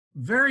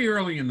very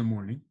early in the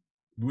morning,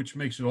 which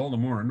makes it all the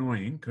more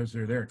annoying because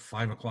they're there at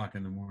 5 o'clock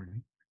in the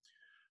morning.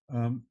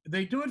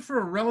 They do it for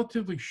a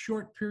relatively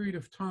short period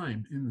of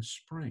time in the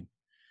spring.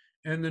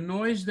 And the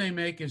noise they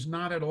make is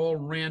not at all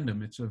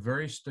random. It's a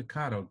very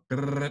staccato.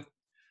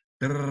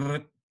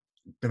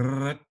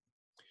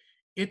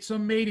 It's a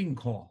mating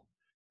call.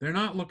 They're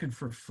not looking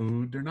for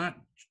food. They're not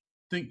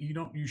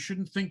you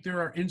shouldn't think there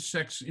are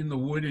insects in the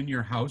wood in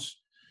your house.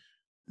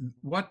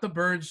 What the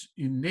birds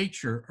in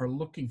nature are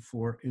looking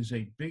for is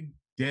a big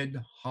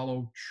dead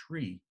hollow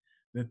tree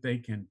that they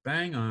can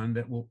bang on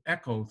that will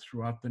echo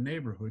throughout the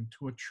neighborhood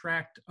to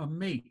attract a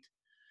mate.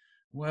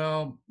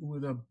 Well,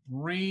 with a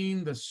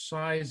brain the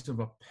size of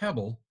a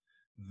pebble,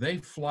 they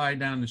fly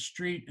down the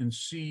street and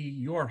see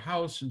your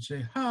house and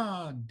say,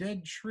 "Ha,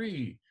 dead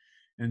tree."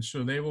 And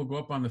so they will go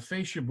up on the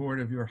fascia board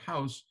of your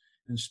house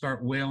and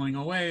start wailing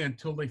away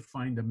until they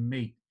find a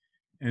mate.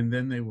 And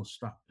then they will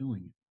stop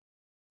doing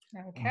it.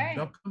 Okay.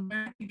 They'll come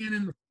back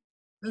again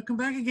they'll come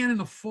back again in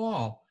the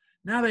fall.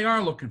 Now they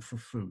are looking for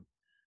food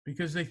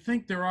because they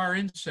think there are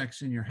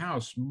insects in your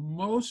house.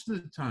 Most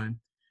of the time,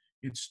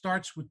 it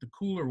starts with the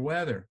cooler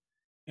weather.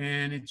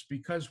 And it's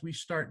because we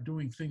start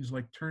doing things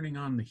like turning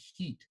on the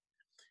heat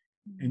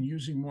and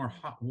using more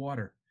hot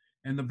water.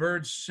 And the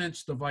birds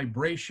sense the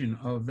vibration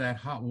of that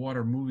hot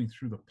water moving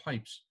through the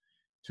pipes.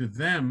 To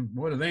them,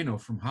 what do they know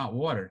from hot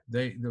water?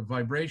 The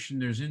vibration,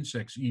 there's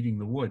insects eating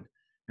the wood.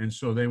 And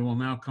so they will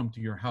now come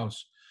to your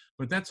house.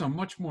 But that's a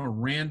much more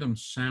random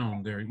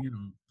sound there,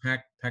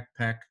 peck, peck,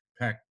 peck,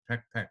 peck,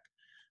 peck, peck,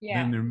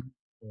 Yeah. than they're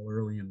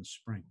early in the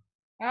spring.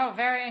 Oh,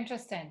 very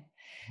interesting.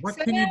 What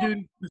So can you now, do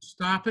to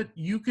stop it?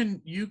 You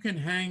can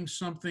hang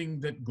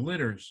something that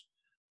glitters.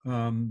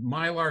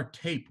 Mylar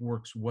tape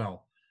works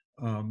well.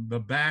 The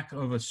back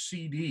of a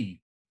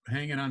CD,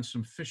 hang it on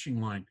some fishing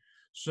line,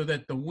 so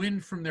that the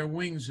wind from their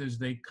wings as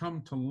they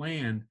come to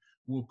land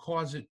will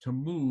cause it to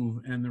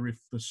move, and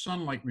the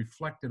sunlight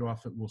reflected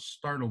off it will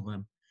startle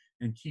them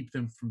and keep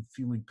them from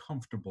feeling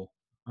comfortable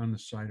on the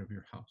side of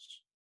your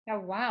house. oh,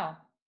 wow.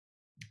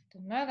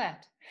 Didn't know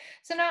that.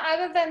 So now,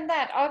 other than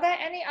that, are there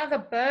any other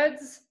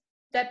birds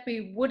that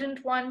we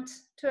wouldn't want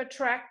to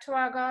attract to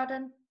our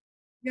garden?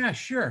 Yeah,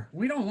 sure.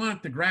 We don't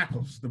want the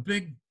grackles, the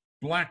big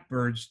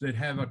blackbirds that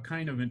have a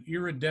kind of an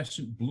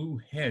iridescent blue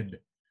head.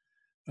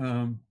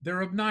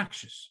 They're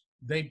obnoxious.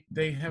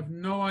 They have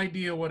no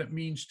idea what it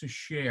means to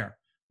share.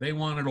 They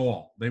want it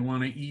all. They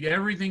want to eat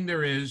everything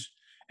there is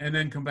and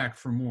then come back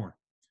for more.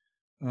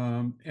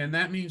 And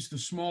that means the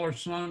smaller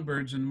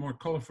songbirds and more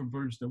colorful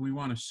birds that we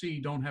want to see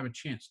don't have a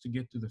chance to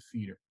get to the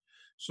feeder.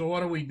 So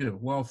what do?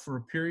 Well, for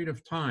a period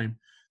of time,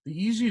 the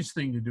easiest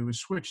thing to do is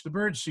switch the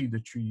bird seed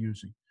that you're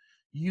using.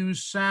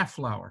 Use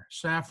safflower.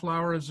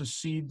 Safflower is a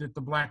seed that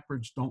the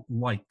blackbirds don't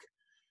like.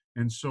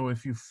 And so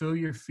if you fill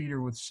your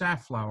feeder with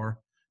safflower,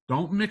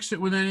 don't mix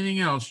it with anything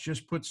else,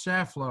 just put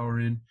safflower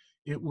in,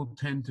 it will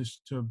tend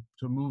to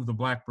move the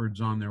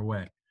blackbirds on their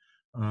way.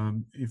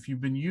 If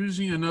you've been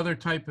using another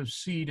type of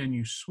seed and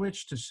you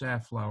switch to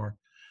safflower,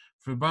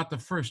 for about the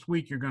first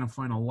week, you're going to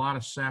find a lot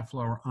of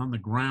safflower on the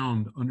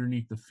ground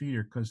underneath the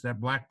feeder because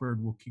that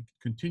blackbird will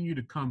continue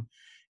to come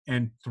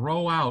and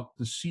throw out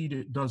the seed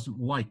it doesn't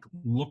like,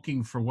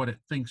 looking for what it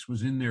thinks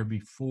was in there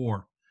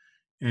before.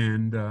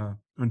 And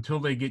until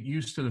they get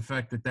used to the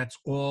fact that that's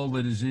all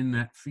that is in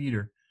that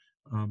feeder,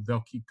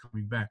 they'll keep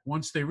coming back.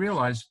 Once they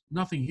realize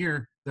nothing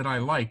here that I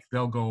like,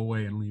 they'll go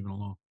away and leave it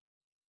alone.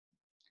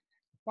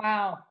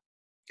 Wow.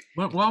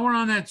 But while we're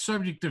on that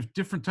subject of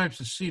different types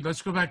of seed,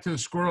 let's go back to the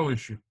squirrel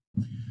issue.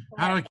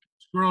 How do I keep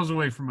squirrels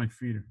away from my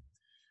feeder?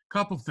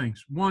 Couple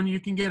things. One, you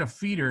can get a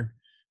feeder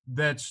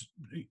that's,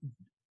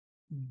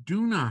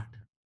 do not,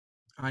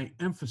 I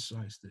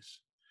emphasize this,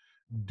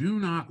 do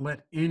not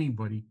let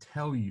anybody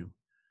tell you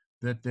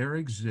that there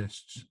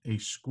exists a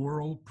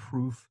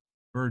squirrel-proof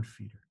bird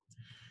feeder.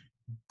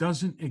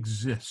 Doesn't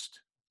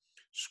exist.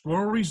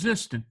 Squirrel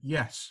resistant,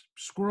 yes.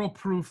 Squirrel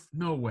proof,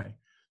 no way.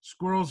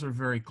 Squirrels are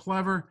very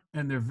clever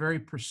and they're very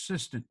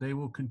persistent. They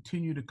will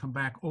continue to come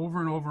back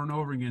over and over and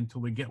over again until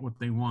they get what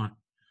they want.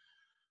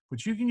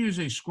 But you can use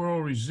a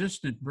squirrel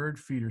resistant bird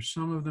feeder.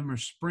 Some of them are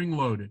spring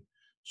loaded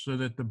so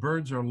that the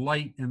birds are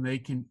light and they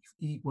can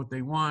eat what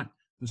they want.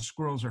 The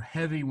squirrels are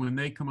heavy. When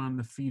they come on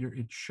the feeder,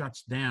 it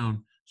shuts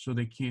down so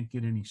they can't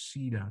get any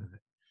seed out of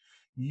it.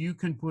 You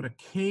can put a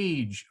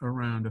cage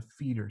around a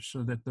feeder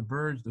so that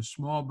the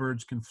small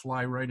birds can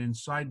fly right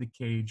inside the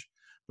cage,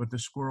 but the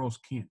squirrels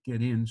can't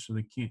get in, so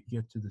they can't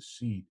get to the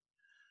seed.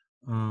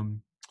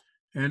 And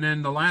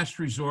then the last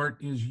resort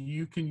is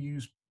you can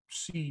use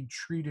seed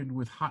treated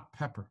with hot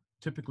pepper,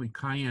 typically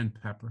cayenne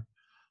pepper.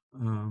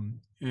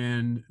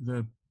 And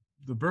the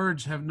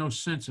birds have no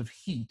sense of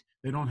heat.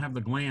 They don't have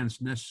the glands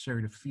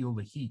necessary to feel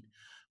the heat.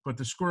 But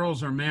the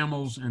squirrels are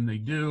mammals, and they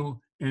do,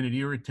 and it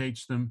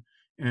irritates them.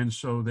 And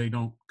so they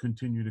don't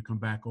continue to come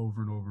back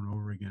over and over and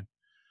over again.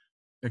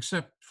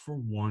 Except for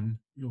one,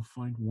 you'll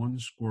find one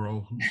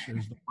squirrel who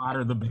says the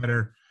hotter the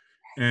better.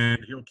 and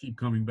he'll keep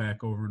coming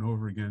back over and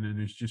over again, and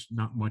there's just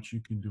not much you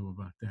can do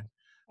about that.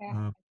 Yeah,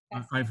 Uh,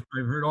 fantastic.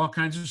 I've heard all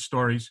kinds of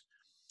stories.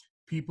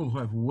 People who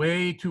have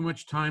way too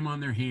much time on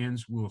their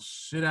hands will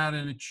sit out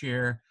in a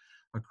chair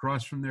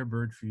across from their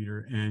bird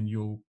feeder, and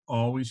you'll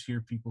always hear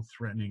people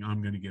threatening,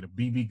 I'm going to get a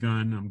BB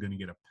gun, I'm going to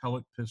get a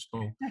pellet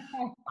pistol.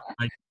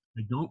 I,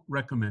 I don't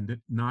recommend it.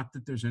 Not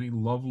that there's any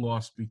love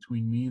lost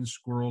between me and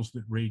squirrels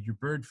that raid your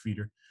bird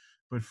feeder.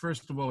 But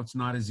first of all, it's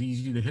not as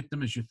easy to hit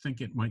them as you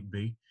think it might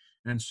be.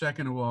 And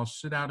second of all,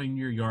 sit out in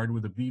your yard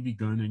with a BB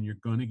gun and you're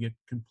going to get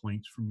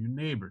complaints from your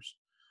neighbors.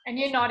 And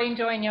you're not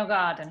enjoying your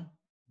garden.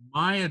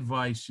 My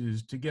advice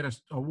is to get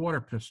a water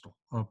pistol,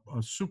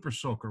 a super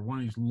soaker, one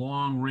of these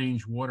long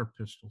range water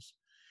pistols,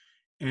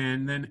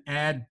 and then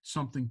add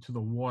something to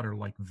the water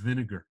like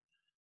vinegar.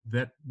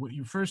 That what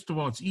you first of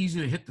all, it's easy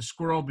to hit the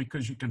squirrel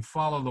because you can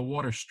follow the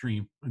water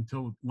stream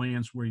until it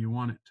lands where you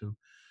want it to.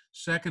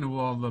 Second of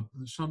all,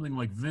 something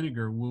like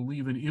vinegar will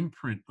leave an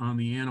imprint on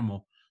the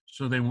animal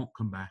so they won't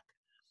come back.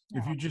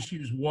 If you just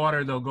use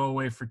water, they'll go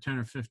away for 10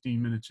 or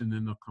 15 minutes and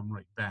then they'll come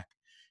right back.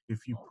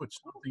 If you put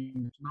something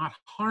that's not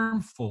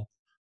harmful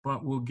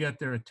but will get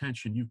their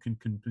attention, you can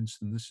convince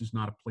them this is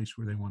not a place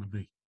where they want to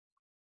be.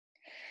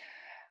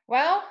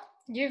 Well,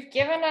 you've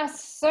given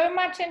us so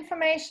much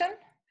information.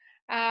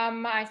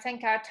 I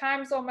think our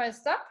time's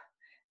almost up.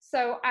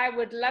 So I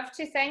would love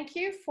to thank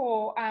you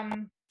for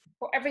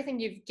everything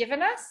you've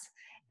given us.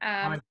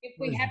 If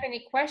we have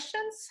any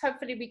questions,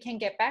 hopefully we can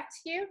get back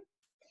to you.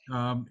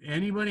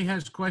 Anybody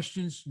has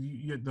questions,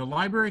 the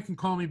library can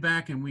call me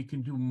back and we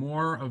can do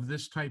more of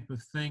this type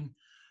of thing.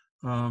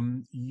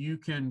 You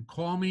can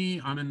call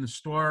me. I'm in the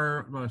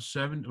store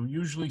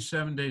usually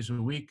 7 days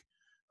a week.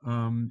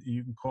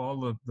 You can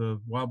call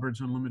the Wild Birds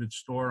Unlimited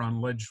store on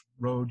Ledge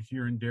Road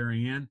here in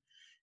Darien.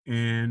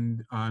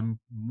 And I'm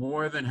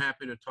more than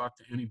happy to talk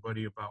to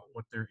anybody about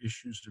what their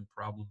issues and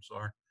problems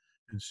are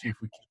and see if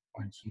we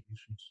can find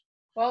solutions.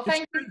 Well,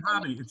 thank you. It's a great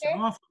hobby. It's an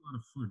awful lot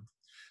of fun.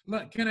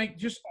 Look, can I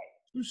just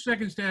 2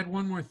 seconds to add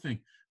one more thing?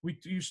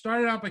 You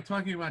started out by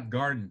talking about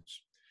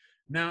gardens.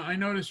 Now, I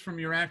noticed from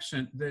your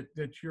accent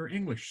that you're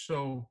English,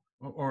 so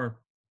or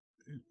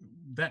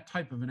that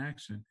type of an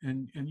accent,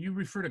 and you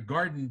refer to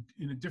garden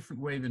in a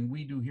different way than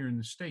we do here in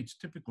the States.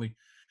 Typically,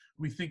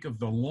 we think of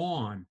the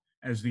lawn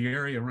as the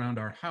area around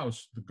our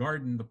house, the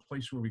garden, the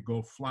place where we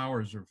grow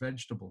flowers or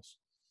vegetables.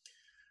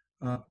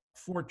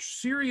 For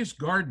serious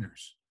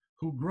gardeners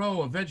who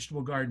grow a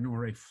vegetable garden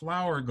or a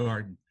flower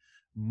garden,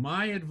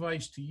 my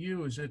advice to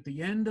you is at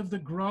the end of the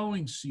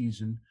growing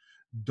season,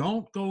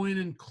 don't go in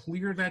and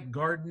clear that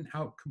garden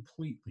out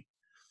completely.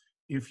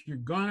 If you're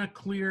gonna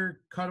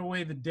cut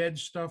away the dead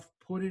stuff,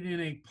 put it in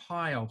a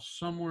pile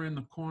somewhere in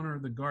the corner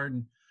of the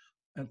garden,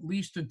 at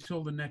least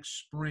until the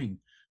next spring.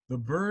 The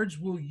birds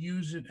will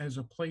use it as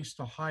a place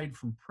to hide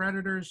from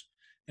predators,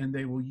 and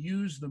they will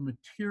use the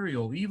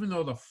material. Even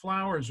though the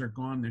flowers are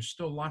gone, there's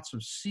still lots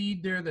of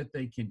seed there that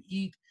they can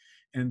eat,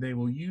 and they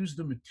will use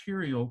the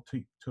material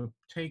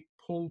to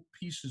pull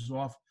pieces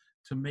off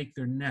to make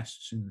their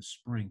nests in the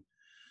spring.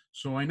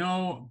 So I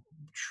know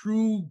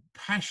true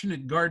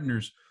passionate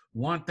gardeners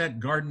want that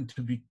garden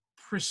to be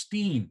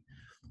pristine.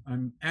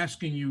 I'm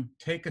asking you,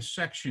 take a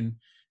section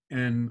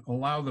and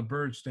allow the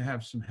birds to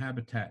have some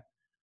habitat,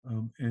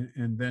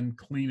 and then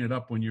clean it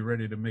up when you're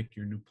ready to make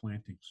your new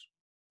plantings.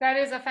 That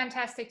is a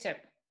fantastic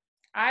tip.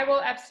 I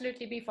will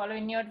absolutely be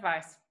following your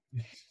advice.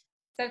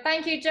 So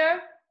thank you, Joe.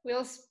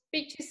 We'll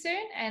speak to you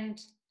soon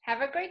and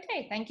have a great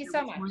day. Thank you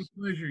so much. My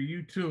pleasure.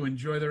 You too.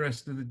 Enjoy the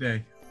rest of the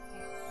day.